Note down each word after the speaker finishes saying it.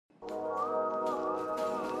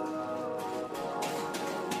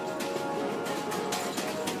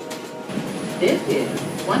This is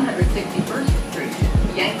 161st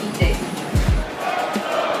Street, Yankee Stadium.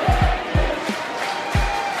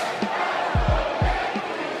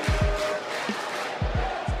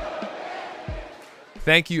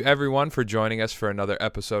 Thank you, everyone, for joining us for another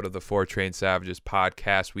episode of the Four Train Savages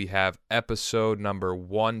podcast. We have episode number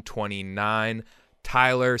 129.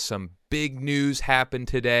 Tyler, some big news happened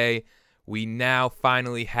today. We now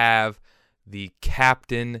finally have the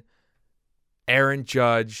captain, Aaron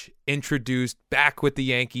Judge, introduced back with the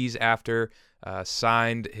Yankees after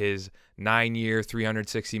signed his 9-year,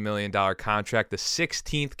 $360 million contract, the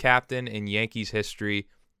 16th captain in Yankees history.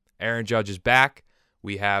 Aaron Judge is back.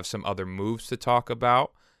 We have some other moves to talk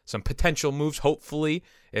about, some potential moves, hopefully,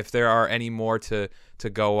 if there are any more to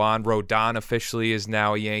go on. Rodon officially is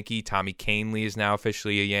now a Yankee. Tommy Kahnle is now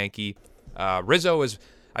officially a Yankee. Rizzo is,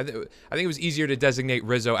 I think it was easier to designate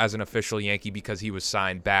Rizzo as an official Yankee because he was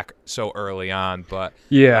signed back so early on. But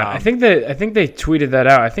yeah, I think they tweeted that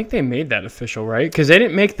out. I think they made that official, right? Because they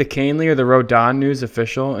didn't make the Kahnle or the Rodon news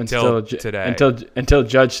official until today. Until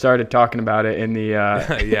Judge started talking about it in the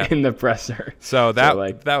yeah. in the presser. So that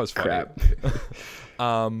was funny.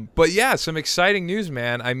 Crap. But yeah, some exciting news,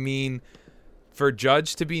 man. I mean, for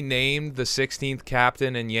Judge to be named the 16th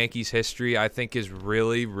captain in Yankees history, I think is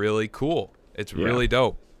really, really cool. It's really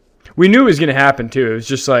dope. We knew it was going to happen, too. It was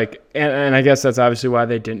just like, and I guess that's obviously why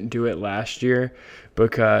they didn't do it last year,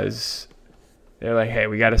 because they're like, hey,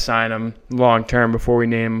 we got to sign him long-term before we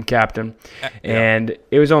name him captain. And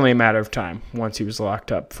it was only a matter of time once he was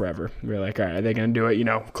locked up forever. We were like, all right, are they going to do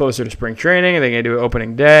it, closer to spring training? Are they going to do it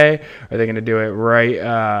opening day? Are they going to do it right,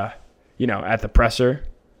 at the presser,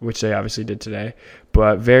 which they obviously did today?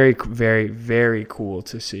 But very, very, very cool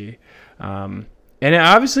to see. And it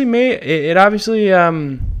obviously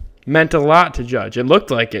meant a lot to Judge. It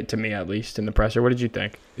looked like it to me, at least, in the presser. What did you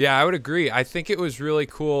think? Yeah, I would agree. I think it was really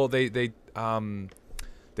cool. They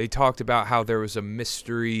talked about how there was a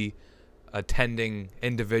mystery attending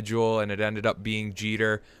individual, and it ended up being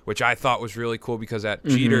Jeter, which I thought was really cool because at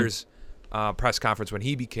Jeter's press conference when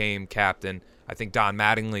he became captain, I think Don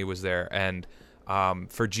Mattingly was there, and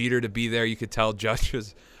for Jeter to be there, you could tell Judge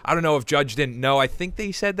was. I don't know if Judge didn't know. I think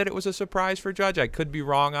they said that it was a surprise for Judge. I could be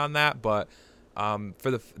wrong on that, but for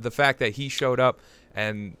the fact that he showed up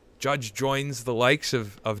and Judge joins the likes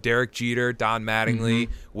of Derek Jeter, Don Mattingly,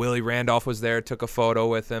 Willie Randolph was there, took a photo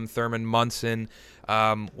with him. Thurman Munson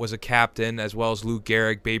was a captain, as well as Lou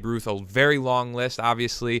Gehrig, Babe Ruth, a very long list,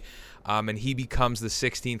 obviously, and he becomes the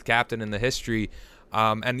 16th captain in the history.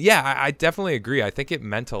 And yeah, I definitely agree. I think it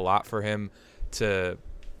meant a lot for him to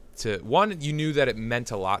one, you knew that it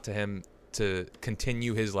meant a lot to him to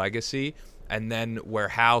continue his legacy, and then where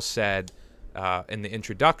Hal said in the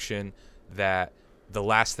introduction that the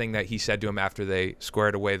last thing that he said to him after they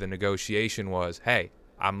squared away the negotiation was, hey,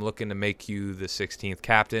 I'm looking to make you the 16th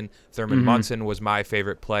captain. Thurman Munson was my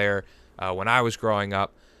favorite player when I was growing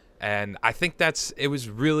up, and I think it was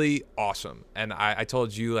really awesome. And I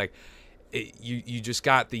told you, like, you just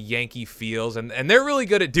got the Yankee feels, and they're really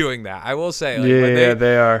good at doing that. I will say,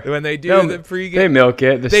 they are. When they do the pregame, they milk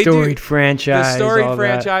it. The storied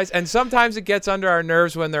franchise, and sometimes it gets under our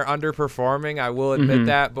nerves when they're underperforming. I will admit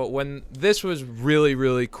that, but when this was really,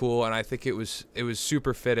 really cool, and I think it was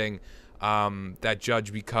super fitting that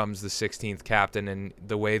Judge becomes the 16th captain, and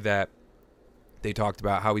the way that they talked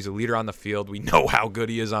about how he's a leader on the field. We know how good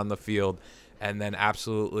he is on the field. And then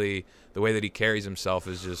absolutely the way that he carries himself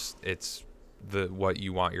is just what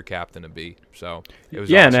you want your captain to be. So it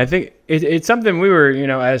was awesome. And I think it's something we were,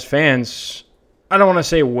 as fans, I don't want to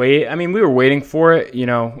say wait. I mean, we were waiting for it,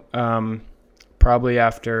 probably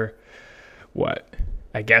after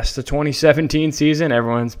I guess the 2017 season.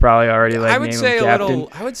 Everyone's probably already named him captain.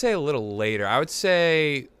 I would say a little later. I would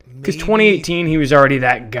say because 2018 he was already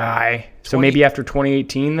that guy. So maybe after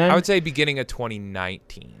 2018 then? I would say beginning of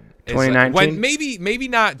 2019. 2019? Maybe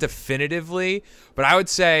not definitively, but I would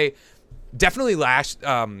say definitely last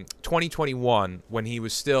 2021 when he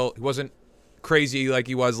wasn't crazy like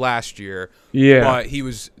he was last year. Yeah. But he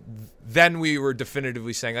was. Then we were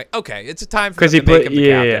definitively saying, like, okay, it's a time for him to make him the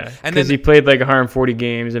captain. Yeah, because he played like 140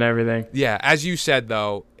 games and everything. Yeah, as you said,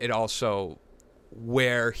 though, it also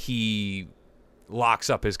where he locks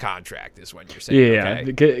up his contract is when you're saying, yeah,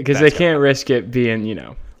 because they can't risk it being,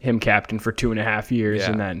 him captain for 2.5 years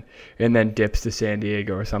and then dips to San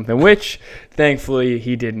Diego or something, which thankfully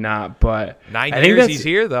he did not. But 9 years he's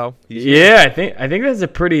here though. I think that's a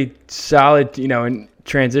pretty solid, in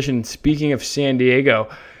transition. Speaking of San Diego,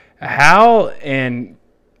 Hal and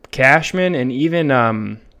Cashman and even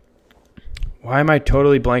why am I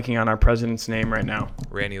totally blanking on our president's name right now?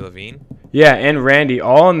 Randy Levine. Yeah, and Randy,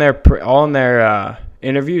 all in their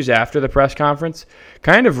interviews after the press conference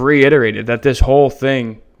kind of reiterated that this whole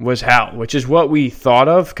thing was Hal, which is what we thought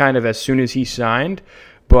of kind of as soon as he signed.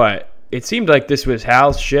 But it seemed like this was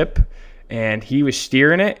Hal's ship, and he was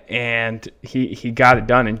steering it, and he got it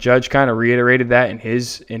done. And Judge kind of reiterated that in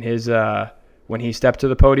his when he stepped to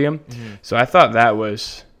the podium. Mm-hmm. So I thought that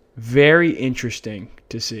was very interesting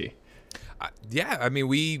to see. Yeah, I mean,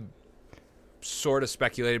 we sort of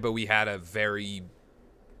speculated, but we had a very...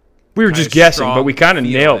 We were just guessing, but we kind of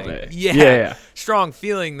nailed it. Yeah. Strong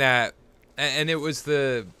feeling that... And it was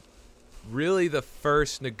really the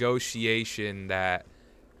first negotiation that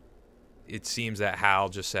it seems that Hal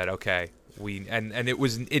just said, okay,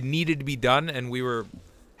 it needed to be done, and we were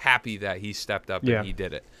happy that he stepped up and he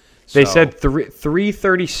did it. They said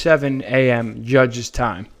 3:37 a.m. Judge's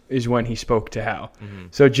time is when he spoke to Hal. Mm-hmm.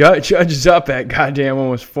 So Judge is up at goddamn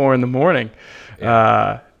almost 4 a.m.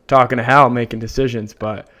 Talking to Hal, making decisions.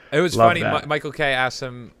 But it was funny. Michael Kay asked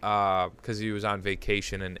him because he was on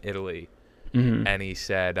vacation in Italy, mm-hmm. and he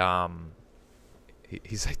said,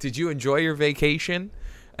 he's like, "Did you enjoy your vacation?"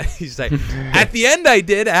 And he's like, "At the end, I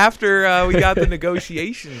did. After we got the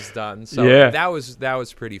negotiations done." So that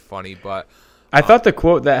was pretty funny. But I thought the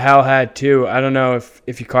quote that Hal had too. I don't know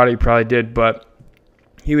if you caught it. You probably did, but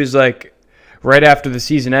he was like, right after the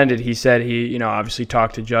season ended, he said he obviously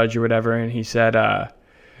talked to Judge or whatever, and he said,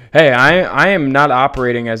 "Hey, I am not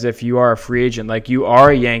operating as if you are a free agent. Like, you are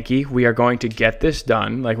a Yankee. We are going to get this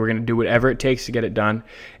done. Like, we're going to do whatever it takes to get it done.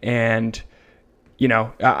 And,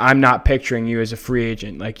 I'm not picturing you as a free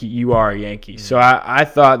agent. Like, you are a Yankee." So I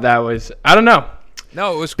thought that was, I don't know.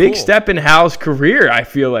 No, it was big cool. step in Hal's career, I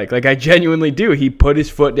feel like. Like, I genuinely do. He put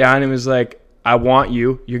his foot down and was like, I want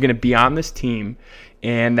you. You're going to be on this team.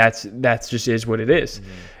 And that's just is what it is.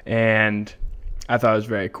 Mm-hmm. And I thought it was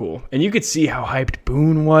very cool. And you could see how hyped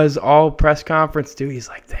Boone was all press conference, too. He's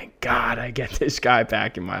like, thank God I get this guy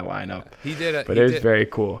back in my lineup. It was very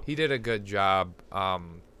cool. He did a good job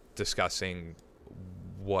discussing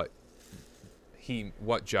what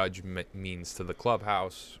Judge means to the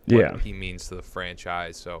clubhouse, what he means to the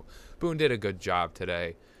franchise. So Boone did a good job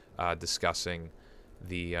today discussing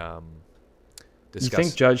the You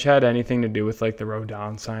think Judge had anything to do with, like, the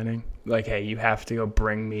Rodon signing? Like, hey, you have to go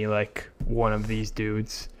bring me, like, one of these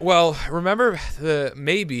dudes. Well, remember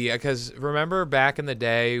because remember back in the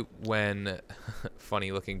day when,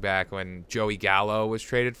 funny looking back, when Joey Gallo was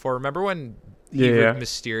traded for? Remember when he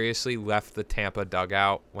mysteriously left the Tampa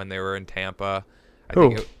dugout when they were in Tampa?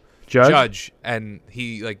 Judge? And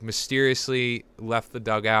he, like, mysteriously left the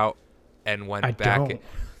dugout and went back.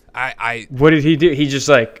 What did he do? He just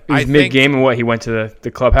it was mid-game and he went to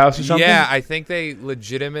the clubhouse or something? Yeah, I think they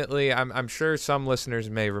legitimately, I'm sure some listeners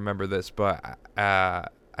may remember this, but I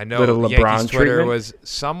know Yankees Twitter was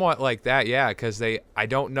somewhat like that, because I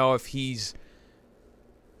don't know if he's,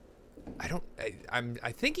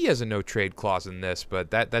 I think he has a no-trade clause in this,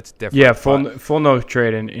 but that's different. Yeah, full no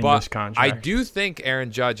trade in this contract. I do think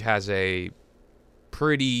Aaron Judge has a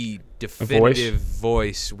pretty definitive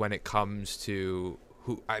voice when it comes to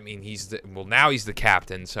now he's the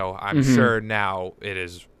captain, so I'm sure now it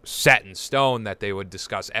is set in stone that they would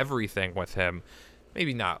discuss everything with him.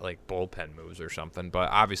 Maybe not like bullpen moves or something, but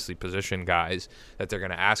obviously position guys that they're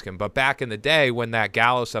going to ask him. But back in the day when that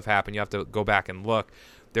Gallo stuff happened, you have to go back and look.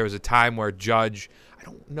 There was a time where Judge, I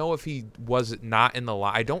don't know if he was not in the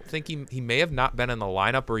line. I don't think he may have not been in the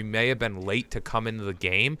lineup, or he may have been late to come into the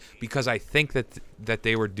game, because I think that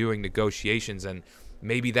they were doing negotiations, and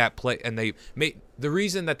maybe that play, and the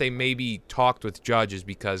reason that they maybe talked with Judge is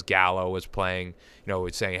because Gallo was playing,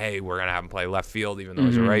 saying, hey, we're going to have him play left field even though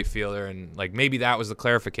he's a right fielder, and like maybe that was the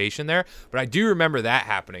clarification there. But I do remember that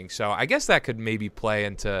happening, so I guess that could maybe play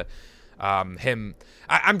into him.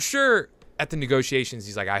 I'm sure at the negotiations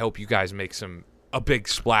he's like, I hope you guys make a big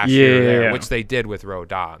splash here or there, which they did with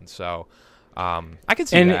Rodon. So I could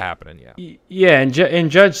see that happening.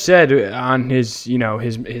 And Judge said on his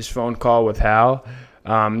his phone call with Hal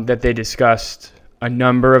that they discussed a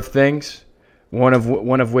number of things, one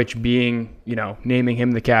of which being naming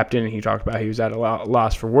him the captain, and he talked about he was at a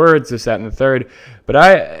loss for words, this, that, and the third. But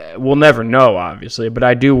I will never know, obviously, but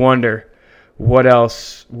I do wonder what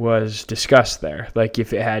else was discussed there, like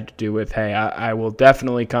if it had to do with, hey, I will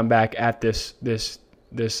definitely come back at this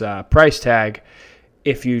price tag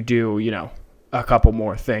if you do a couple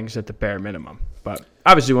more things at the bare minimum. But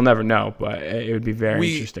obviously we'll never know, but it would be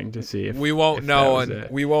very interesting to see if we won't know, and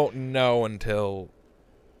we won't know until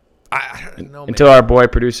I don't know, until our boy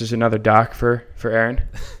produces another doc for Aaron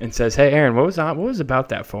and says, hey Aaron, what was about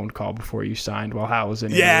that phone call before you signed while Hal was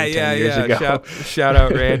in Italy 10 years ago? Shout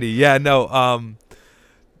out Randy. I don't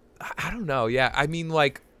know. I mean,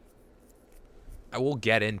 like, we'll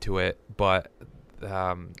get into it, but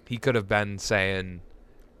he could have been saying,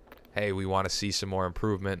 hey, we want to see some more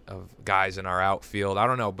improvement of guys in our outfield. I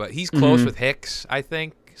don't know, but he's close with Hicks, I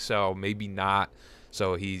think, so maybe not.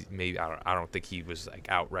 So he maybe I don't think he was like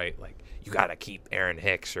outright like you got to keep Aaron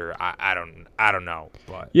Hicks, or I don't know,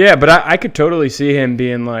 but yeah, but I could totally see him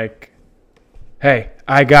being like, hey,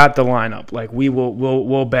 I got the lineup. Like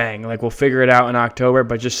we'll bang. Like we'll figure it out in October,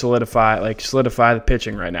 but just solidify the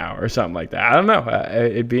pitching right now or something like that. I don't know.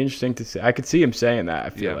 It'd be interesting to see. I could see him saying that. I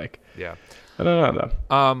feel like. Yeah. I don't know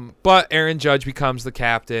though. But Aaron Judge becomes the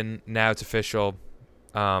captain. Now it's official.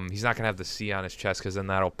 He's not gonna have the C on his chest because then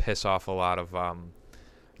that'll piss off a lot of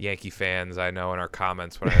Yankee fans I know in our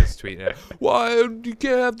comments when I was tweeting it. Why you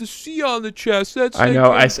can't have the C on the chest? That's I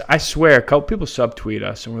know. I swear, a couple people subtweet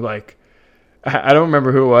us and we're like, I don't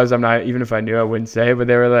remember who it was. I'm not, even if I knew, I wouldn't say. But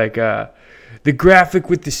they were like, the graphic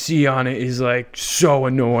with the C on it is like so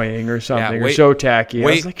annoying or something, or so tacky. I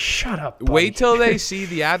was like, shut up. Buddy. Wait till they see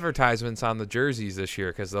the advertisements on the jerseys this year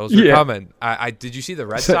because those are coming. I did you see the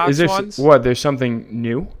Red Sox ones? What? There's something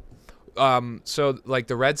new. So like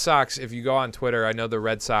the Red Sox, if you go on Twitter, I know the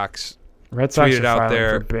Red Sox tweeted are out filing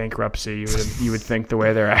there for bankruptcy. You would think the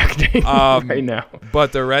way they're acting right now.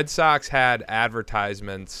 But the Red Sox had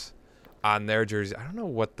advertisements on their jersey. I don't know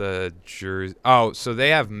what the jersey. Oh, so they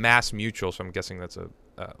have Mass Mutual, so I'm guessing that's a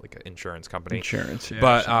like an insurance company. Insurance, yeah.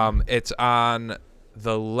 But it's on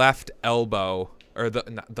the left elbow or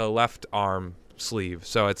the left arm sleeve.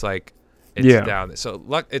 So it's like down.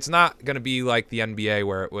 So it's not going to be like the NBA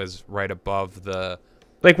where it was right above the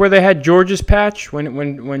like where they had George's patch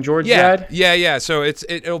when George died? Yeah. So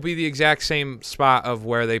it'll be the exact same spot of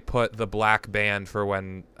where they put the black band for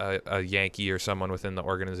when a Yankee or someone within the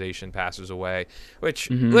organization passes away.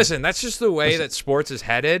 Which, listen, that's just the way that sports is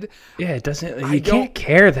headed. Yeah, it doesn't. You can't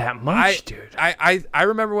care that much, dude. I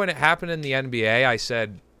remember when it happened in the NBA, I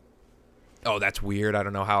said, oh, that's weird. I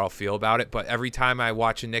don't know how I'll feel about it. But every time I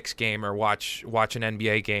watch a Knicks game or watch an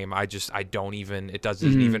NBA game, it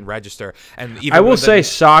doesn't even register. And even I will say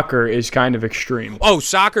soccer is kind of extreme. Oh,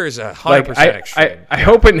 soccer is 100% extreme. I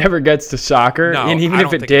hope it never gets to soccer. No, and even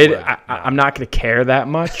if it did, I'm not going to care that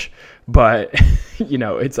much. But,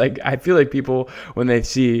 it's like I feel like people, when they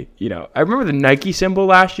see, I remember the Nike symbol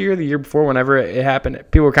last year, the year before, whenever it happened,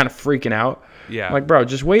 people were kind of freaking out. Yeah. I'm like, bro,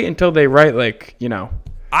 just wait until they write,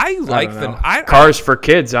 I like them. Cars for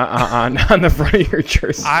kids on the front of your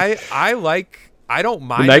jersey. I don't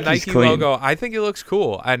mind the Nike logo. I think it looks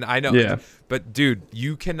cool. And I know. Yeah. But, dude,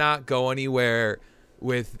 you cannot go anywhere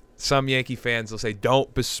with some Yankee fans. They'll say,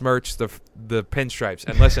 don't besmirch the pinstripes.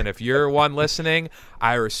 And listen, if you're one listening,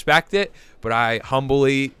 I respect it. But I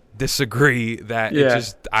humbly disagree that it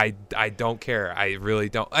just I don't care. I really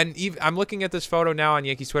don't. And I'm looking at this photo now on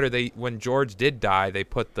Yankees Twitter. When George did die, they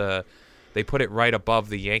put it right above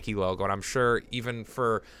the Yankee logo, and I'm sure even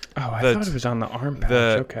for I thought it was on the arm patch.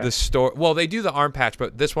 The store. Well, they do the arm patch,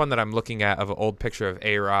 but this one that I'm looking at of an old picture of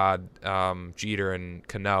A-Rod, Jeter, and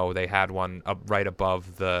Cano, they had one up right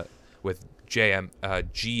above with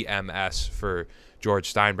GMS for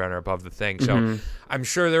George Steinbrenner above the thing. So I'm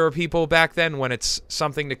sure there were people back then when it's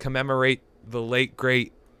something to commemorate the late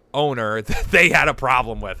great owner that they had a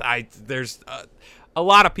problem with. There's a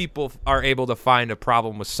lot of people are able to find a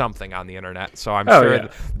problem with something on the internet, so I'm sure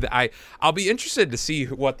I'll be interested to see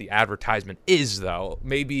what the advertisement is, though.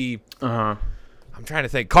 Maybe I'm trying to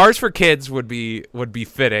think. Cars for Kids would be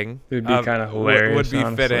fitting. It would be kind of hilarious. Would be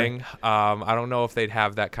honestly. fitting. I don't know if they'd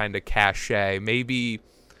have that kind of cachet. Maybe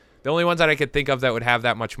the only ones that I could think of that would have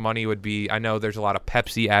that much money would be, I know there's a lot of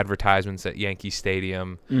Pepsi advertisements at Yankee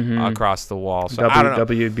Stadium across the wall. So I don't know.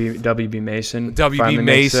 WB Mason. WB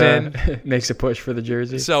Mason makes a push for the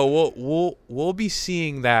jersey. So we'll be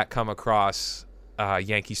seeing that come across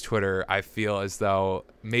Yankees Twitter. I feel as though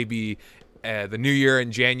maybe the new year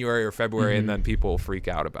in January or February, and then people will freak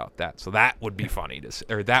out about that. So that would be funny to see,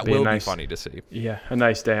 or that will be funny to see. Yeah, a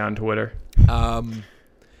nice day on Twitter. All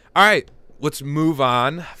right. Let's move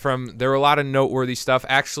on from. There were a lot of noteworthy stuff.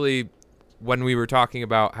 Actually, when we were talking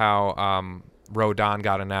about how Rodon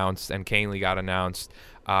got announced and Canely got announced,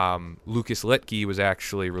 Lucas Litke was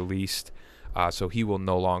actually released, so he will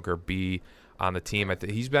no longer be on the team.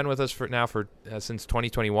 He's been with us since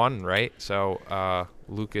 2021, right? So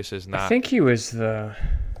Lucas is not. I think he was he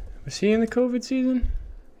in the COVID season?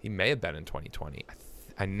 He may have been in 2020.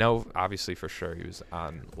 I know, obviously, for sure he was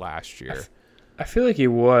on last year. I feel like he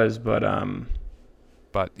was, but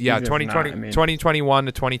But yeah, Even if 2020, not, I mean- 2021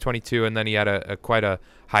 to 2022, and then he had a quite a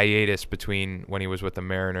hiatus between when he was with the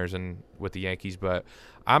Mariners and with the Yankees. But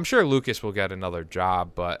I'm sure Lucas will get another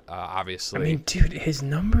job. But obviously, I mean, dude, his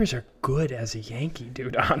numbers are good as a Yankee,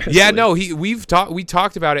 dude. Honestly. yeah, no, we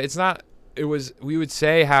talked about it. It's not. It was, we would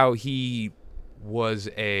say how he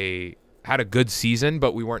had a good season,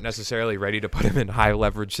 but we weren't necessarily ready to put him in high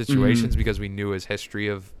leverage situations because we knew his history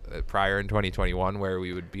of prior in 2021 where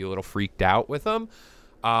we would be a little freaked out with him.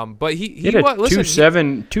 But he had a was,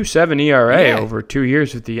 listen, 2.7 ERA Yeah. over 2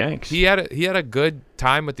 years with the Yanks. he had a good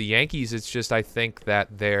time with the Yankees. It's just I think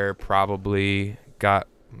that they're probably got.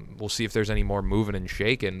 We'll see if there's any more moving and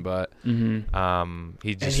shaking, but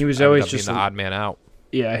he just he was ended always up being just the odd man out.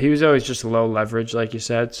 Yeah, he was always just low leverage, like you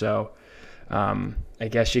said. So I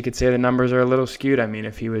guess you could say the numbers are a little skewed. I mean,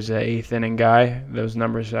 if he was an eighth inning guy, those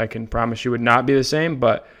numbers I can promise you would not be the same.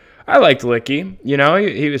 But I liked Licky. You know,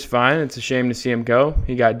 he was fine. It's a shame to see him go.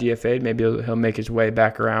 He got DFA'd. Maybe he'll make his way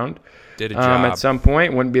back around. Did a job. At some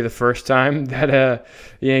point. Wouldn't be the first time that the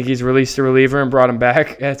Yankees released a reliever and brought him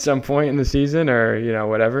back at some point in the season or, you know,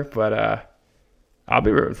 whatever. But I'll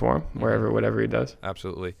be rooting for him whatever he does.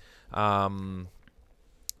 Absolutely.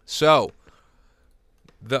 So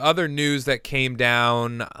the other news that came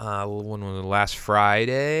down when was it, last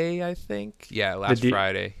Friday, I think? Yeah, last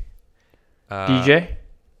Friday. DJ?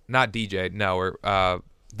 Not DJ, no, or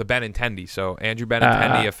the Benintendi. So Andrew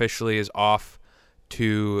Benintendi officially is off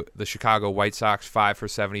to the Chicago White Sox, 5 for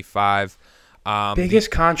 75.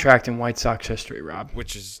 Biggest contract in White Sox history, Rob.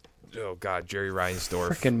 Which is, oh God, Jerry Reinsdorf.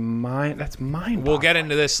 That's mind. We'll get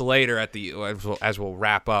into this later as we'll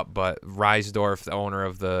wrap up. But Reisdorf, the owner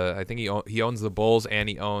of I think he owns the Bulls and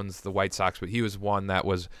he owns the White Sox. But he was one that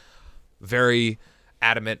was very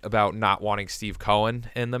adamant about not wanting Steve Cohen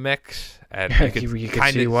in the mix, and you could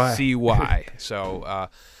kind of see why. So,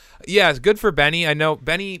 yeah, it's good for Benny. I know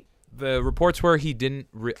Benny. The reports were he didn't.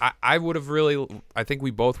 I would have really. I think we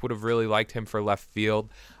both would have really liked him for left field,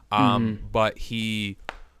 but he.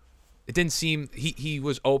 It didn't seem he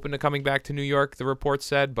was open to coming back to New York, the report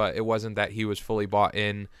said, but it wasn't that he was fully bought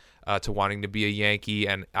in to wanting to be a Yankee,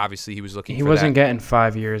 and obviously he was looking He for wasn't getting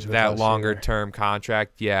 5 years with that us longer either. term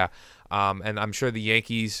contract, yeah. And I'm sure the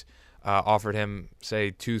Yankees offered him,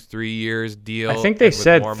 say, 2-3 years deal. I think they with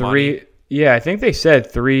said more 3. money. Yeah, I think they said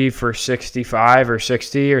 3 for 65 or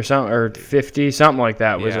 60 or something, or 50, something like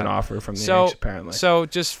that was Yeah. an offer from the Yankees apparently. So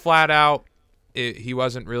just flat out, he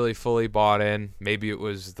wasn't really fully bought in. Maybe it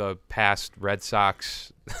was the past Red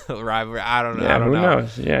Sox rivalry. I don't know. Yeah, I don't who know.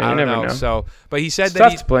 knows? Yeah, I you don't never know. know. So, but he said It's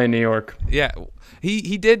that tough to play in New York. yeah,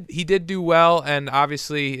 he did do well, and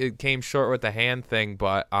obviously it came short with the hand thing.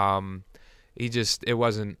 But it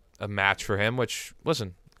wasn't a match for him. Which,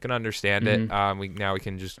 listen, can understand it. We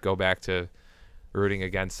can just go back to rooting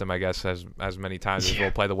against them, I guess, as many times as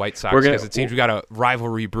we'll play the White Sox, because it seems we got a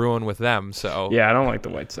rivalry brewing with them. So yeah, I don't like the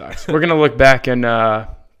White Sox. We're gonna look back in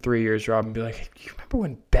 3 years, Rob, and be like, "You remember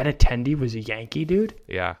when Benintendi was a Yankee, dude?"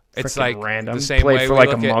 yeah, it's Frickin' like random. the same Played way for we like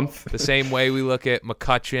a look at month. the same way we look at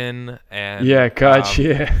McCutchen and Kutch,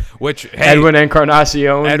 yeah. which Edwin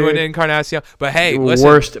Encarnacion. Edwin dude. Encarnacion. But hey,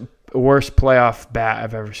 listen, worst playoff bat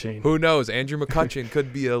I've ever seen. who knows? Andrew McCutchen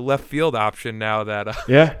could be a left field option now that.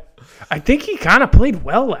 Yeah, I think he kind of played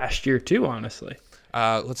well last year too. Honestly,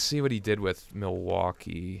 Let's see what he did with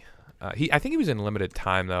Milwaukee. I think he was in limited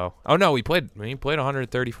time though. Oh no, he played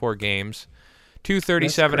 134 games,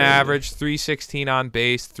 237 That's crazy. average, 316 on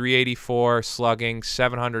base, 384 slugging,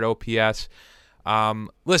 700 OPS.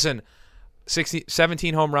 Listen,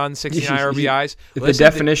 17 home runs, 69 RBIs. the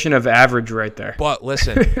definition of average right there. But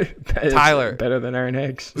listen, Tyler, better than Aaron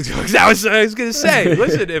Hicks. that was what I was gonna say.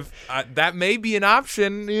 Listen, if that may be an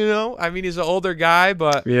option, you know. I mean, he's an older guy,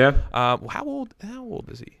 but Yeah, how old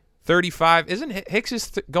is he? 35. Isn't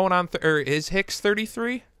Hicks going on? Or is Hicks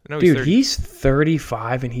 33? No, dude, 30. he's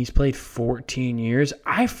 35 and he's played 14 years.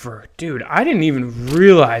 I didn't even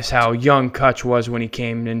realize how young Kutch was when he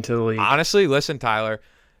came into the league. Honestly, listen, Tyler.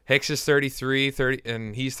 Hicks is 33,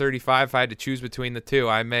 and he's 35. If I had to choose between the two,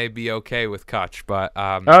 I may be okay with Kutch, but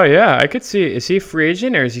Oh yeah, I could see. Is he a free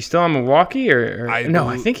agent or is he still in Milwaukee?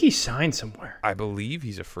 I think he signed somewhere. I believe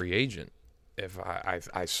he's a free agent. If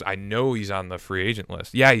I know he's on the free agent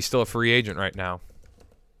list. Yeah, he's still a free agent right now.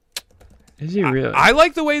 Is he really? I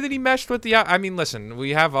like the way that he meshed with the. I mean, listen,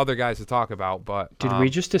 we have other guys to talk about, but Did we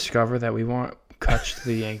just discover that we want Kutch to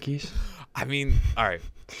the Yankees? I mean, all right,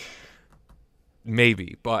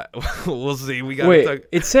 maybe, but we'll see. We got. Wait,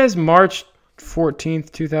 it says March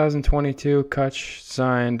 14th, 2022. Kutch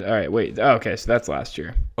signed. All right, wait. Oh, okay, so that's last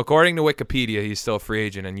year. According to Wikipedia, he's still a free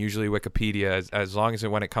agent, and usually Wikipedia, as long as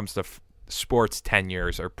when it comes to sports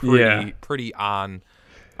tenures, are pretty on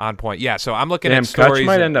on point. Yeah, so I'm looking Damn, at stories. Kutch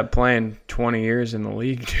might end up playing 20 years in the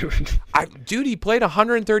league, dude. Dude, he played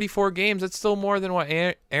 134 games. That's still more than what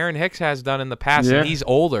Aaron Hicks has done in the past, Yeah. and he's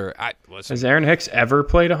older. Listen, Has Aaron Hicks ever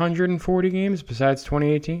played 140 games besides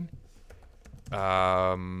 2018?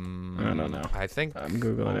 I don't know. I think I'm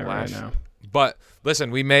Googling it right now. But listen,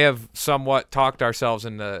 we may have somewhat talked ourselves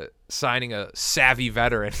into signing a savvy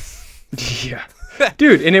veteran. Yeah.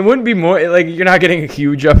 Dude, and it wouldn't be more like you're not getting a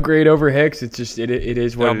huge upgrade over Hicks. It's just it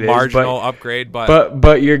is what A it is. marginal upgrade,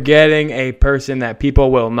 But you're getting a person that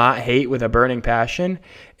people will not hate with a burning passion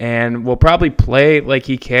and will probably play like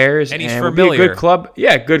he cares And he's will be a familiar. good club.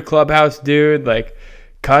 Yeah, good clubhouse dude. Like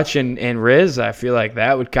Kutch and Riz, I feel like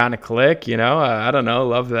that would kind of click. You know, I don't know,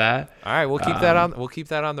 love that. all right, we'll keep that on. We'll keep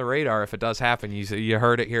that on the radar if it does happen. You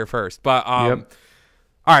heard it here first. But Yep.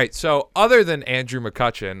 all right. So other than Andrew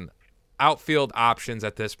McCutchen, outfield options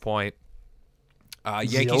at this point.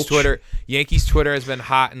 Yankees Twitter has been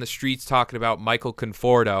hot in the streets talking about Michael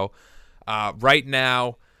Conforto. Right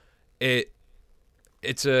now, he's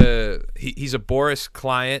a Boris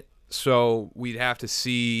client, so we'd have to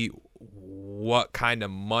see what kind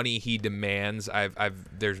of money he demands.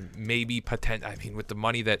 There's maybe potential. I mean, with the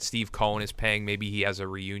money that Steve Cohen is paying, maybe he has a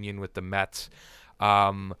reunion with the Mets.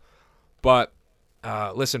 But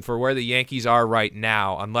listen, for where the Yankees are right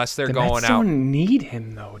now, unless they're The going Mets out, don't need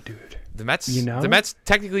him though, dude. the Mets, You know? the Mets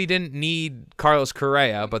technically didn't need Carlos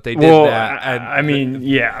Correa, but they did Well, that. And I mean,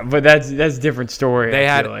 yeah, but that's a different story. they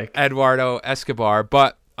I had feel like. Eduardo Escobar,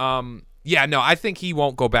 but yeah, no, I think he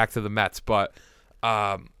won't go back to the Mets. But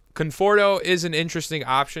Conforto is an interesting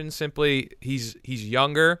option. Simply, he's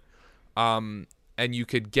younger, and you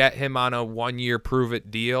could get him on a 1-year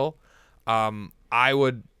prove-it deal. I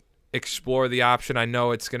would explore the option. I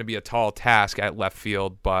know it's going to be a tall task at left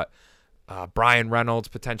field, but Brian Reynolds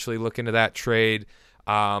potentially look into that trade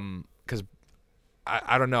because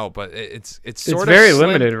I don't know, but it's sort of very slim,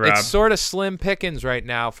 limited, Rob. It's sort of slim pickings right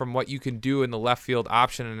now from what you can do in the left field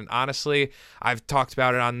option. And honestly, I've talked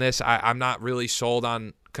about it on this. I'm not really sold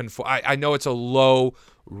on I know it's a low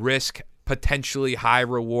risk, potentially high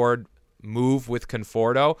reward move with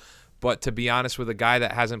Conforto. But to be honest, with a guy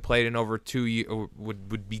that hasn't played in over 2 years,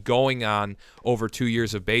 would be going on over 2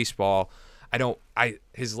 years of baseball,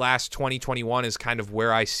 his last 2021 is kind of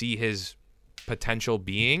where I see his potential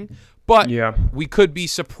being. But Yeah. we could be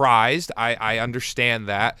surprised. I understand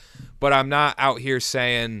that. But I'm not out here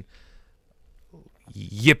saying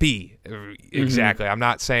yippee. Exactly. I'm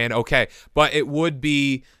not saying okay. But it would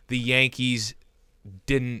be the Yankees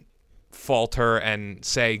didn't falter and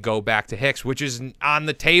say go back to Hicks, which is on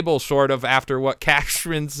the table sort of after what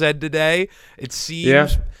Cashman said today. It seems, Yeah.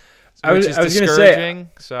 which is I was gonna discouraging.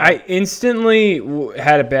 So I instantly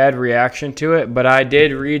had a bad reaction to it, but I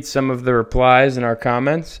did read some of the replies in our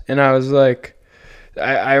comments, and I was like,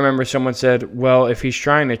 I remember someone said, well, if he's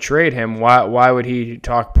trying to trade him, why would he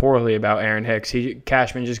talk poorly about Aaron Hicks?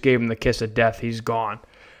 Cashman just gave him the kiss of death. He's gone.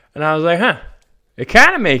 And I was like, huh. It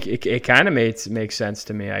kind of makes sense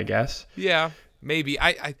to me, I guess. yeah, maybe.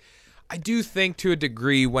 I do think to a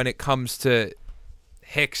degree when it comes to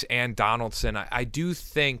Hicks and Donaldson, I do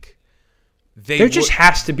think There just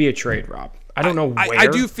has to be a trade, Rob. I don't know where. I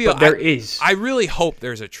do feel but there is. I really hope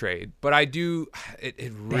there's a trade, but I do. It They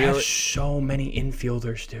really. have so many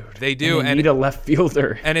infielders, dude. They do, and they and need a left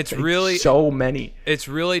fielder. and it's Like, really- so many. It's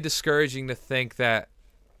really discouraging to think that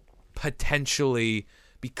potentially,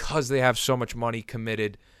 because they have so much money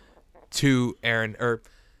committed to Aaron, or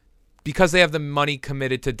because they have the money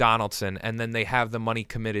committed to Donaldson, and then they have the money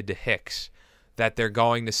committed to Hicks, that they're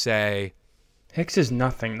going to say, Hicks is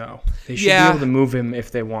nothing, though. They should Yeah. be able to move him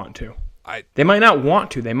if they want to. I They might not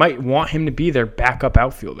want to. They might want him to be their backup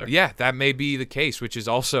outfielder. yeah, that may be the case, which is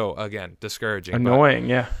also again discouraging. Annoying,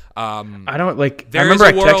 yeah. But, I don't like. I there is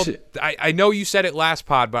remember a I world. texted. I know you said it last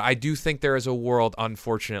pod, but I do think there is a world,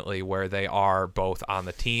 unfortunately, where they are both on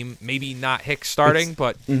the team. Maybe not Hicks starting,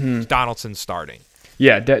 but Donaldson starting.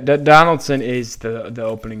 Yeah, Donaldson is the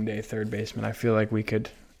opening day third baseman. I feel like we could,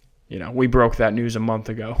 we broke that news a month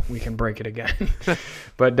ago. We can break it again.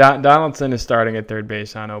 But Donaldson is starting at third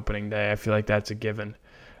base on opening day. I feel like that's a given.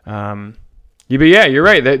 But yeah, you're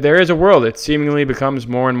right. There is a world. It seemingly becomes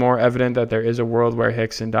more and more evident that there is a world where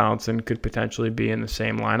Hicks and Donaldson could potentially be in the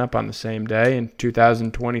same lineup on the same day in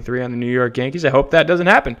 2023 on the New York Yankees. I hope that doesn't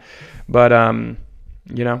happen. But, I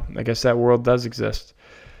guess that world does exist.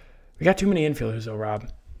 We got too many infielders, though, Rob.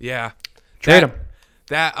 Yeah, Trade them.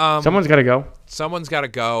 Someone's Someone's got to go. got to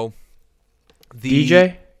go.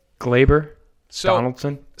 DJ, Glaber, So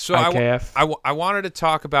Donaldson, So IKF. I wanted to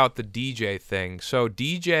talk about the DJ thing. So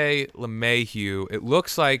DJ LeMahieu, it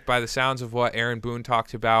looks like by the sounds of what Aaron Boone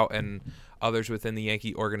talked about and others within the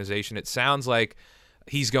Yankee organization. It sounds like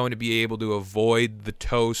he's going to be able to avoid the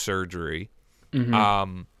toe surgery.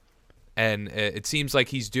 And it seems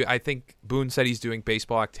like I think Boone said he's doing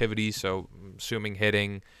baseball activities, so I'm assuming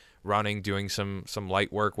hitting, running, doing some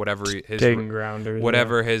light work, whatever his taking grounders,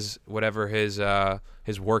 whatever his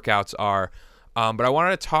workouts are. But I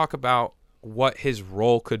wanted to talk about what his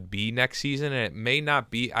role could be next season, and it may not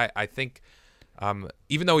be. I think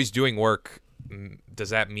even though he's doing work, does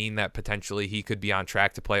that mean that potentially he could be on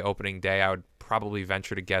track to play opening day? I would probably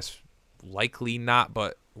venture to guess likely not,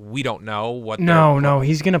 but we don't know what. No,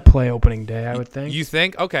 he's gonna play opening day, I would think. You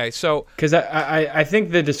think? Okay, so because I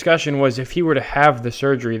think the discussion was if he were to have the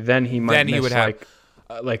surgery, then he might miss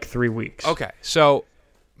like 3 weeks. Okay, so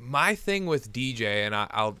my thing with DJ, and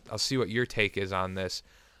I'll see what your take is on this.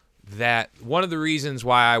 That one of the reasons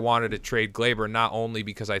why I wanted to trade Gleyber, not only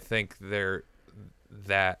because I think the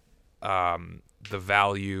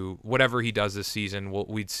value, whatever he does this season,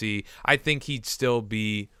 we'd see. I think he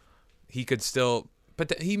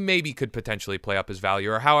maybe could potentially play up his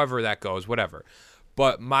value, or however that goes, whatever.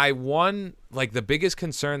 But the biggest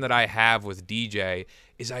concern that I have with DJ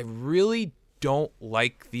is I really don't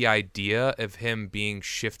like the idea of him being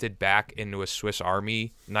shifted back into a Swiss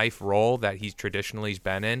Army knife role that he's traditionally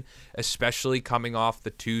been in, especially coming off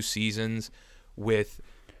the 2 seasons with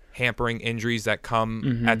hampering injuries that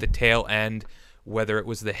come at the tail end, whether it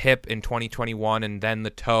was the hip in 2021 and then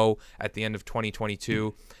the toe at the end of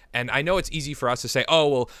 2022. And I know it's easy for us to say, oh,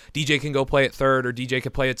 well, DJ can go play at third, or DJ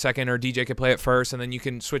can play at second, or DJ can play at first, and then you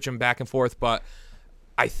can switch him back and forth. But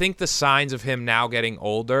I think the signs of him now getting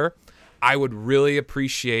older, I would really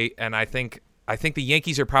appreciate, and I think the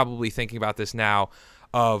Yankees are probably thinking about this now,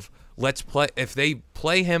 of if they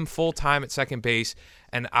play him full time at second base,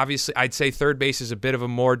 and obviously I'd say third base is a bit of a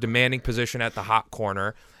more demanding position at the hot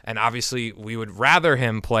corner, and obviously we would rather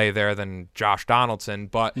him play there than Josh Donaldson,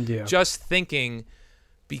 but just thinking,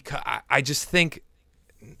 because I just think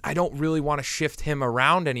I don't really want to shift him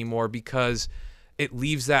around anymore, because it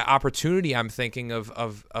leaves that opportunity. I'm thinking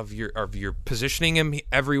of your positioning him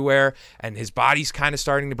everywhere, and his body's kind of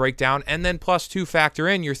starting to break down. And then +2 factor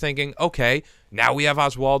in, you're thinking, okay, now we have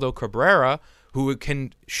Oswaldo Cabrera, who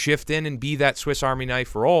can shift in and be that Swiss Army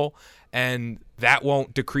knife role, and that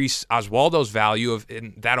won't decrease Oswaldo's value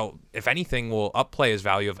and that'll, if anything, will upplay his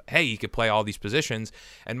value of, hey, he could play all these positions.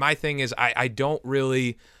 And my thing is, I don't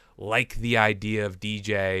really like the idea of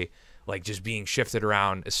DJ like just being shifted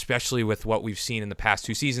around, especially with what we've seen in the past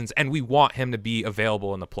 2 seasons. And we want him to be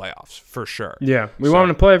available in the playoffs for sure. Yeah, we want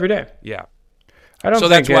him to play every day. Yeah, I don't. So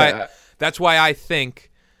think that's why I think,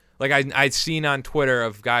 like I'd seen on Twitter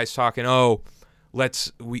of guys talking, oh,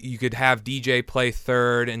 you could have DJ play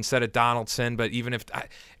third instead of Donaldson. But even if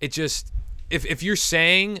if you're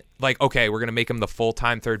saying like, okay, we're gonna make him the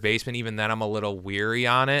full-time third baseman, even then I'm a little weary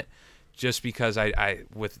on it. Just because I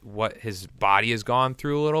with what his body has gone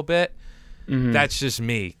through a little bit, that's just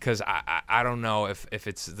me. Because I don't know if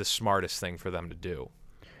it's the smartest thing for them to do.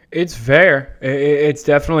 It's fair. It's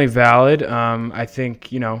definitely valid. I think,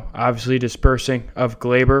 obviously dispersing of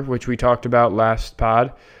Gleyber, which we talked about last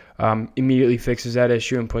pod, immediately fixes that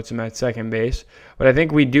issue and puts him at second base. But I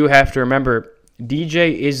think we do have to remember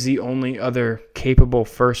DJ is the only other capable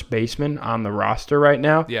first baseman on the roster right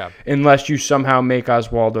now. Yeah. Unless you somehow make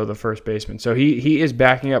Oswaldo the first baseman. So he is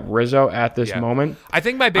backing up Rizzo at this moment. I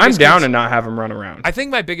think my biggest I'm down to not have him run around. I think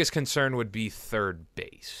my biggest concern would be third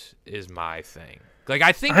base is my thing. Like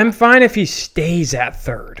I think I'm fine if he stays at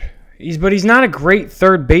third. But he's not a great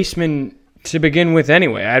third baseman to begin with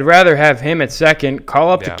anyway. I'd rather have him at second,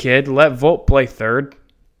 call up the kid, let Volt play third.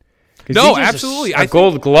 No, absolutely. A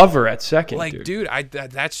Gold Glover at second, dude.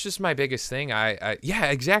 That's just my biggest thing. Yeah,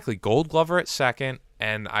 exactly. Gold Glover at second,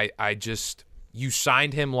 and you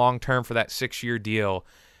signed him long term for that 6-year deal,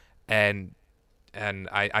 and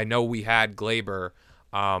I know we had Gleyber,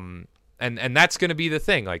 and that's going to be the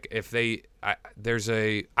thing. Like if I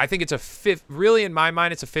think it's really in my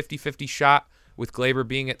mind it's a 50-50 shot with Gleyber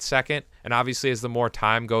being at second. And obviously as the more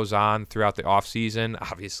time goes on throughout the offseason,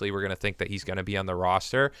 obviously we're going to think that he's going to be on the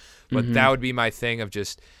roster. But that would be my thing of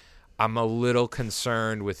just I'm a little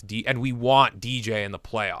concerned with and we want DJ in the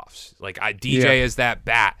playoffs. Like DJ is that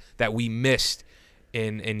bat that we missed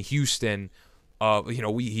in Houston.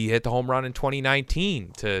 He hit the home run in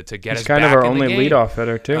 2019 to get us back in the game. He's kind of our only leadoff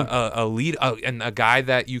hitter too. And a guy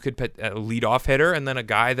that you could put a leadoff hitter, and then a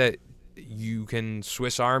guy that you can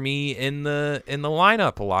Swiss Army in the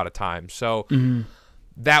lineup a lot of times. So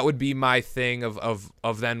that would be my thing of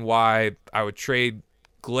then why I would trade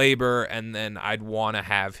Gleyber, and then I'd want to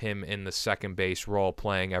have him in the second base role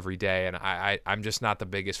playing every day. And I'm just not the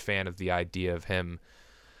biggest fan of the idea of him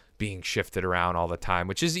being shifted around all the time,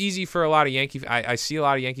 which is easy for a lot of Yankee. I see a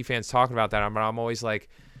lot of Yankee fans talking about that, but I'm always like,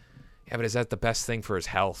 yeah, but is that the best thing for his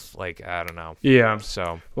health? Like, I don't know. Yeah.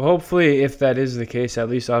 So, well, hopefully, if that is the case, at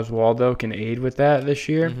least Oswaldo can aid with that this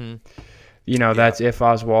year. That's if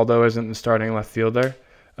Oswaldo isn't the starting left fielder.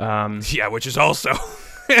 Yeah, which is also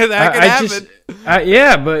that could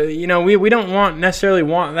happen. But we don't necessarily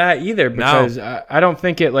want that either, because I don't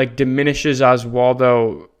think it like diminishes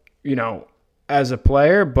Oswaldo, as a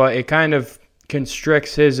player, but it kind of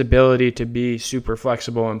constricts his ability to be super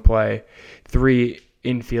flexible and play 3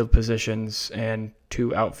 infield positions and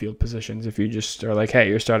 2 outfield positions if you just are like, hey,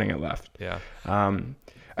 you're starting at left. Yeah.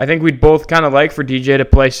 I think we'd both kind of like for DJ to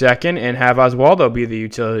play second and have Oswaldo be the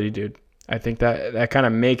utility dude. I think that kind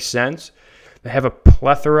of makes sense. They have a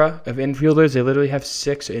plethora of infielders. They literally have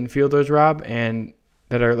 6 infielders, Rob, and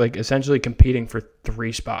that are like essentially competing for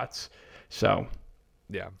 3 spots. So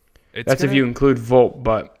yeah, that's if you include Volpe.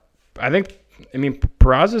 But I mean,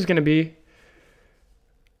 Peraza is going to be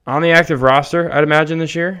on the active roster, I'd imagine,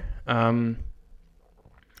 this year.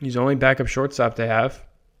 He's only backup shortstop they have.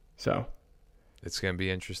 So it's going to be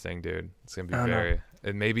interesting, dude. It's going to be very...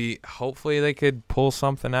 And maybe, hopefully, they could pull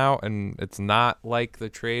something out, and it's not like the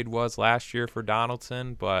trade was last year for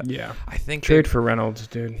Donaldson, but yeah, I think... Trade for Reynolds,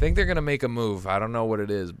 dude. I think they're going to make a move. I don't know what it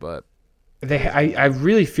is, but... I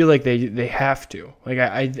really feel like they have to. Like,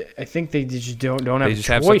 I think they just don't have a choice. They just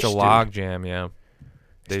have such a log jam, yeah.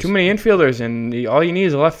 There's too many infielders, and all you need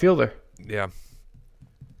is a left fielder. Yeah.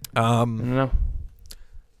 I don't know.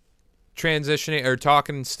 Transitioning or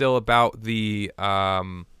talking still about the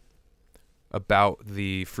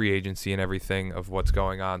free agency and everything of what's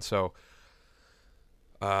going on. So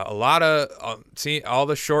a lot of all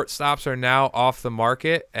the shortstops are now off the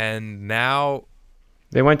market, and now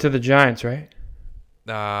they went to the Giants, right?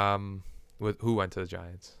 Who went to the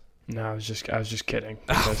Giants? No, I was just kidding.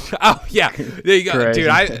 Oh yeah, there you go, Crazy.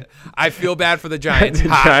 dude. I feel bad for the Giants.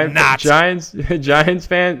 Giants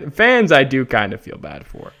fans, I do kind of feel bad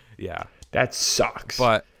for. Yeah, that sucks.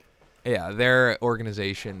 But yeah, their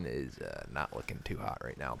organization is not looking too hot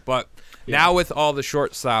right now. But now with all the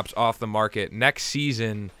shortstops off the market, next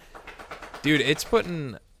season, dude, it's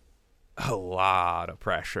putting a lot of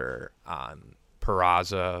pressure on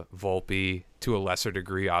Peraza, Volpe, to a lesser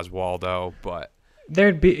degree Oswaldo, but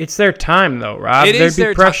it's their time though, Rob. There'd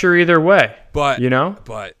be pressure either way. But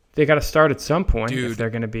but they got to start at some point, dude, if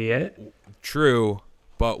they're going to be it. True,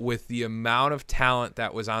 but with the amount of talent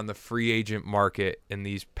that was on the free agent market in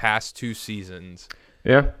these past 2 seasons,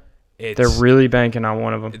 they're really banking on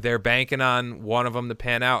one of them. They're banking on one of them to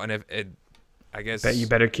pan out, and I guess you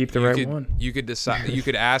better keep the right one. You could decide. You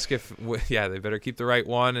could ask if they better keep the right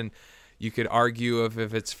one, and you could argue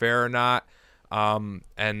if it's fair or not.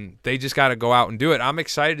 And they just got to go out and do it. I'm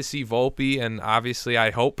excited to see Volpe, and obviously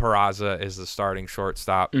I hope Peraza is the starting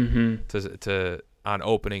shortstop to on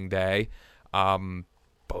opening day.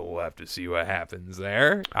 But we'll have to see what happens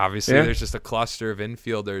there. Obviously, there's just a cluster of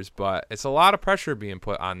infielders, but it's a lot of pressure being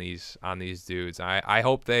put on these dudes. I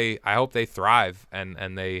hope they thrive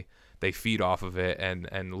and they feed off of it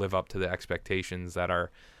and live up to the expectations that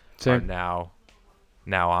are now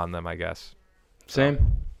on them, I guess. Same.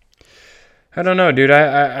 I don't know, dude.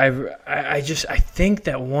 I think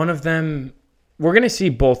that one of them, we're gonna see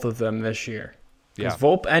both of them this year. Because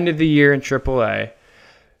Volpe ended the year in AAA.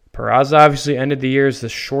 Peraza obviously ended the year as the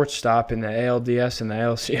shortstop in the ALDS and the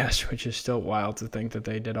ALCS, which is still wild to think that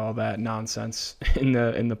they did all that nonsense in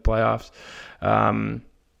the playoffs.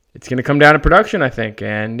 It's gonna come down to production, I think,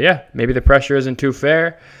 and maybe the pressure isn't too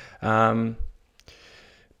fair. You're on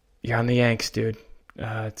the Yanks, dude.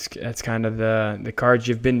 That's kind of the cards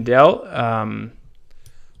you've been dealt.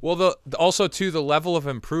 Well, also too the level of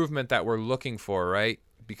improvement that we're looking for, right?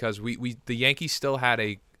 Because the Yankees still had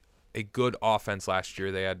a good offense last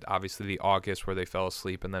year. They had obviously the August where they fell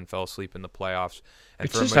asleep and then fell asleep in the playoffs. And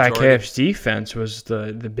it's just IKF's defense was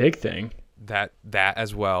the big thing. That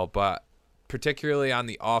as well, but particularly on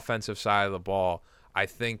the offensive side of the ball, I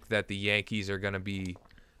think that the Yankees are going to be.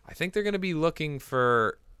 I think they're going to be looking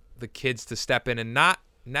for the kids to step in and not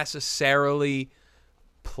necessarily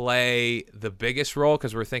play the biggest role,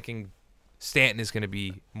 because we're thinking Stanton is going to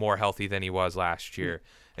be more healthy than he was last year.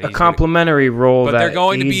 A complementary role but that they're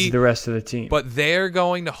going to aids be the rest of the team. But they're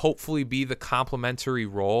going to hopefully be the complementary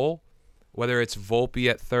role, whether it's Volpe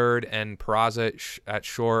at third and Peraza at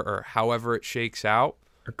short, or however it shakes out.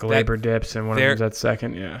 Or Glaber dips and one of them's at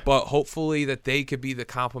second, yeah. But hopefully that they could be the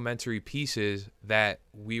complementary pieces that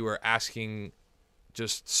we were asking,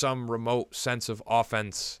 just some remote sense of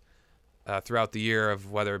offense throughout the year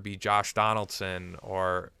of whether it be Josh Donaldson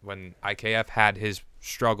or when IKF had his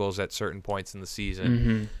struggles at certain points in the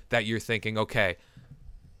season, that you're thinking, okay,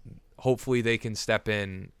 hopefully they can step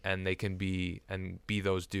in and they can be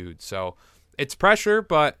those dudes. So it's pressure,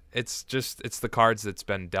 but it's the cards that's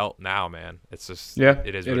been dealt now, man. It's just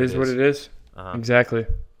it is what it is. Exactly.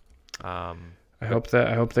 I hope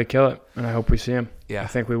they kill it, and I hope we see him. Yeah, I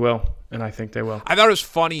think we will, and I think they will. I thought it was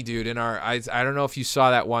funny, dude. I don't know if you saw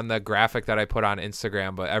that one, the graphic that I put on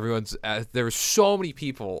Instagram, but there were so many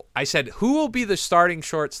people. I said, who will be the starting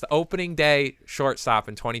opening day shortstop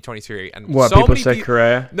in 2023? And what, so people said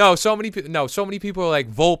Correa? No, so many people are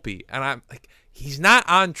like Volpe, and I'm like, he's not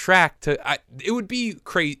on track to. It would be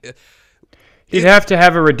crazy. He'd have to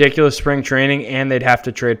have a ridiculous spring training, and they'd have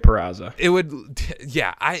to trade Peraza. It would,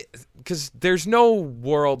 yeah. Because there's no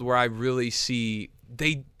world where I really see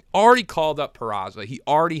they already called up Peraza. He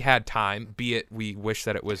already had time. Be it we wish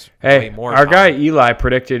that it was way more. Our time. guy Eli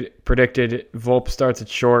predicted Volpe starts at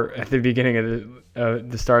short at the beginning of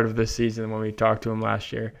the start of this season when we talked to him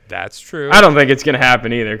last year. That's true. I don't think it's going to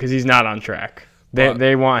happen either because he's not on track.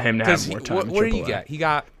 They want him to have more time. What did he get? He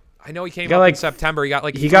got. I know he came up in like September. He got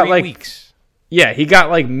like 3 weeks. Yeah, he got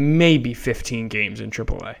like maybe 15 games in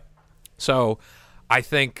AAA. So, I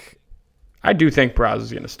do think Peraza's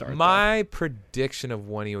going to start. My prediction of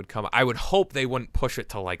when he would come, I would hope they wouldn't push it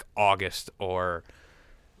to like August or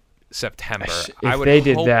September. If they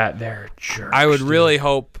did that, they're jerks. I would really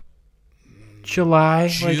hope July.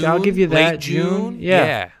 June, I'll give you that. Late June.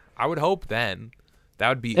 Yeah. I would hope then. That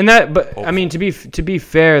would be. Hopeful. I mean, to be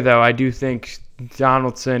fair though, I do think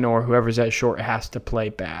Donaldson or whoever's at short has to play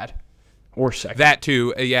bad. Or second. That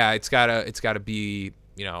too, yeah. It's gotta be,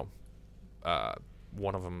 one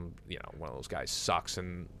of them. One of those guys sucks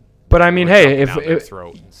and. But I mean, hey,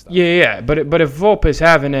 throat and stuff. Yeah. But if Volpe is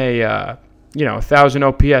having a 1,000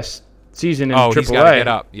 OPS season in AAA, he's gotta get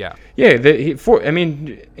up. Yeah. Yeah.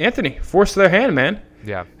 Anthony, force their hand, man.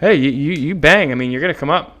 Yeah. Hey, you bang. I mean, you're gonna come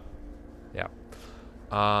up. Yeah.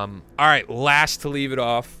 All right. Last to leave it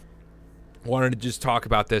off, wanted to just talk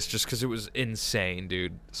about this just because it was insane,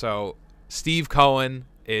 dude. So. Steve Cohen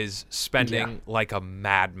is spending like a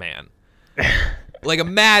madman. Like a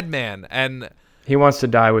madman. And he wants to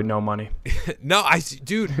die with no money. No,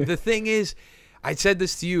 dude, the thing is, I said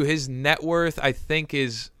this to you, his net worth, I think,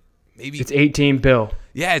 is maybe... It's 18 bill.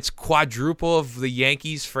 Yeah, it's quadruple of the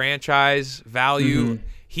Yankees franchise value.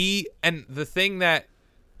 And the thing that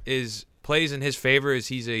plays in his favor is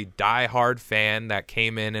he's a diehard fan that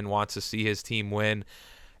came in and wants to see his team win.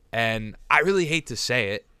 And I really hate to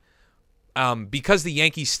say it, because the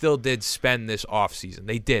Yankees still did spend this offseason.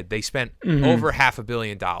 They did. They spent over $500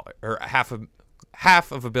 million or half of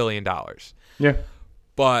 $1 billion. Yeah.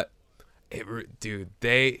 But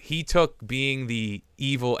he took being the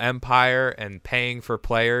evil empire and paying for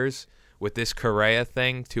players with this Correa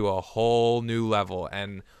thing to a whole new level.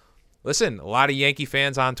 And listen, a lot of Yankee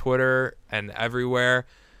fans on Twitter and everywhere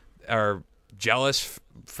are jealous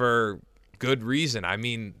for good reason. I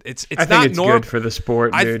mean, it's I think it's good for the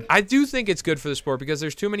sport, dude. I do think it's good for the sport because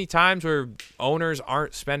there's too many times where owners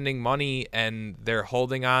aren't spending money and they're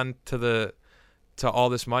holding on to all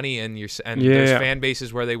this money, and there's fan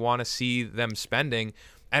bases where they want to see them spending.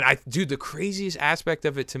 And the craziest aspect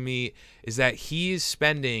of it to me is that he is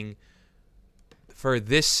spending for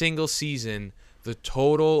this single season the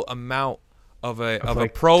total amount of a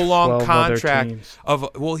prolonged contract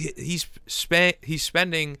he's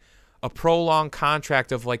spending a prolonged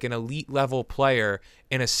contract of like an elite level player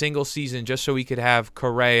in a single season just so he could have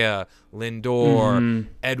Correa, Lindor,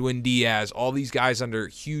 Edwin Diaz, all these guys under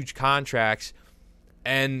huge contracts.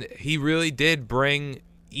 And he really did bring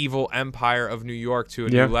evil empire of New York to a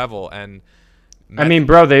new level. And I mean,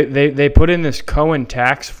 bro, they put in this Cohen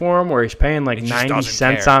tax form where he's paying like 90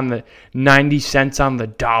 cents on the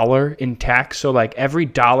dollar in tax. So like every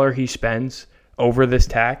dollar he spends over this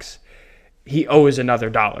tax, he owes another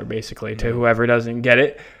dollar basically to whoever doesn't get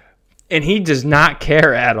it. And he does not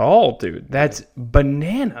care at all, dude. That's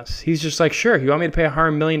bananas. He's just like, sure, you want me to pay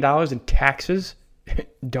 $100 million in taxes?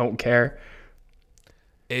 Don't care.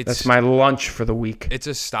 That's my lunch for the week. It's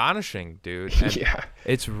astonishing, dude. Yeah.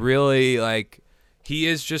 It's really like he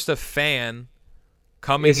is just a fan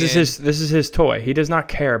coming This is his toy. He does not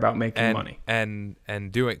care about making money. And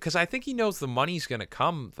doing, because I think he knows the money's going to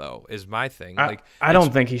come, though, is my thing. I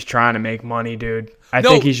don't think he's trying to make money, dude. I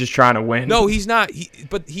think he's just trying to win. No, he's not.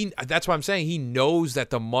 That's what I'm saying. He knows that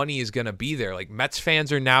the money is going to be there. Like Mets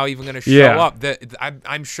fans are now even going to show up.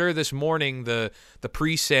 I'm sure this morning the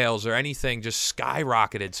pre-sales or anything just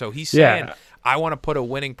skyrocketed. So he's saying, I want to put a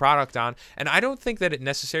winning product on. And I don't think that it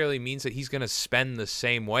necessarily means that he's going to spend the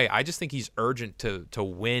same way. I just think he's urgent to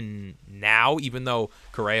win now, even though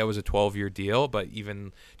Correa was a 12-year deal, but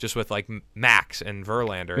even just with like Max and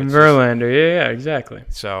Verlander. Yeah, exactly.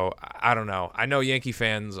 So I don't know. I know Yankee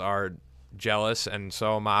fans are jealous, and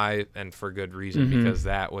so am I, and for good reason, because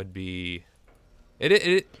that would be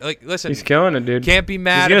it. Like, listen, he's killing it, dude. Can't be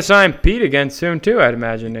mad. He's gonna sign Pete again soon too, I'd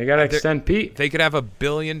imagine. They gotta extend Pete. They could have $1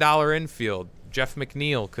 billion infield. Jeff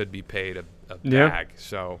McNeil could be paid a bag.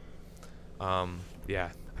 So,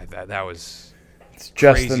 that was it's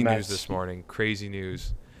just crazy the news Mets. this morning. Crazy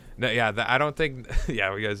news. No, I don't think.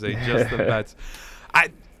 Yeah, we gotta say just the Mets.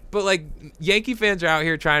 But like Yankee fans are out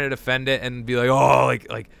here trying to defend it and be like, oh,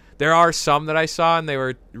 like. There are some that I saw, and they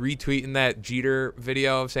were retweeting that Jeter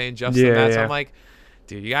video of saying just the Mets. I'm like,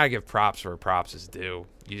 dude, you gotta give props where props is due.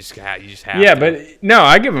 You just have Yeah, to. but no,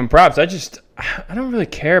 I give them props. I don't really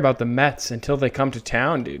care about the Mets until they come to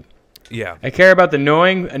town, dude. Yeah. I care about the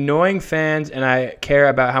annoying fans, and I care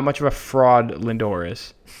about how much of a fraud Lindor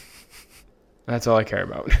is. That's all I care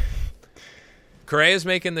about. Correa's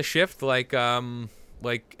making the shift like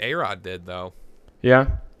A-Rod did, though.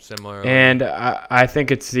 Yeah. Similar. And I think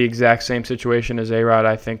it's the exact same situation as A-Rod.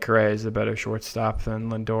 I think Correa is the better shortstop than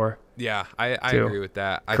Lindor. Yeah, I agree with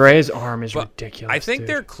that. Correa's arm is ridiculous. I think dude.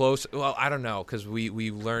 they're close. Well, I don't know, because we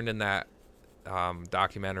learned in that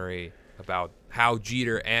documentary about how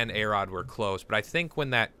Jeter and A-Rod were close. But I think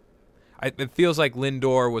it feels like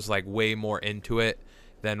Lindor was like way more into it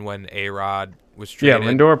than when A-Rod was traded. Yeah,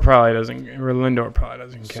 Lindor probably doesn't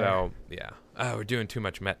care. So, yeah. We're doing too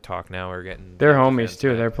much Met talk now. We're getting. They're homies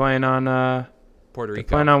too. They're playing on Puerto Rico. They're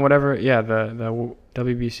playing on whatever. Yeah, the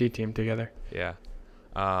WBC team together. Yeah.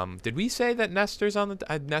 Did we say that Nestor's on the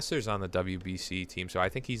WBC team? So I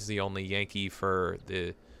think he's the only Yankee for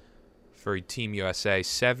Team USA.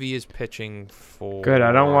 Sevy is pitching for. Good.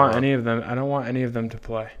 I don't want any of them to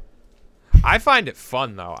play. I find it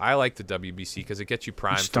fun though. I like the WBC because it gets you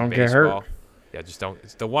primed Just for don't baseball. get hurt. Yeah, just don't.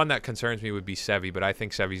 The one that concerns me would be Sevy, but I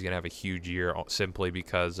think Sevy's gonna have a huge year simply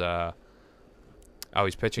because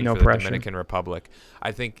he's pitching for the Dominican Republic.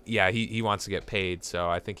 I think he wants to get paid, so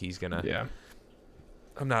I think he's gonna. Yeah.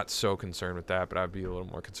 I'm not so concerned with that, but I'd be a little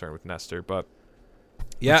more concerned with Nestor. But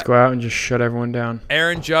yeah, let's go out and just shut everyone down.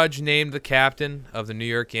 Aaron Judge named the captain of the New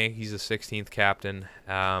York Yankees, the 16th captain,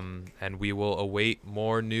 and we will await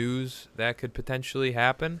more news that could potentially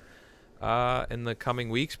happen in the coming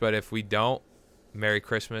weeks. But if we don't, Merry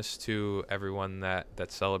Christmas to everyone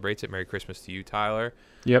that celebrates it. Merry Christmas to you, Tyler.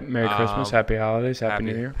 Yep. Merry Christmas. Happy holidays. Happy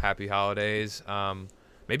New Year. Happy holidays.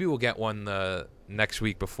 Maybe we'll get one the next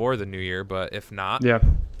week before the New Year, but if not,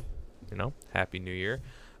 Happy New Year.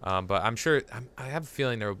 But I'm sure I have a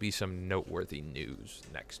feeling there will be some noteworthy news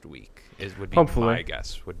next week. Hopefully. My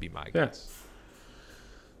guess. Guess.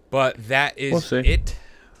 But that is We'll see. it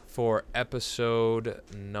for episode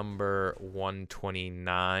number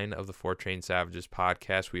 129 of the Four Train Savages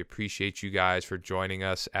podcast. We appreciate you guys for joining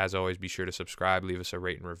us. As always, be sure to subscribe, leave us a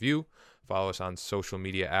rate and review. Follow us on social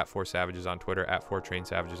media at Four Savages on Twitter, at Four Train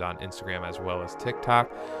Savages on Instagram, as well as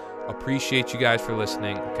TikTok. Appreciate you guys for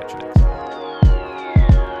listening. We'll catch you next time.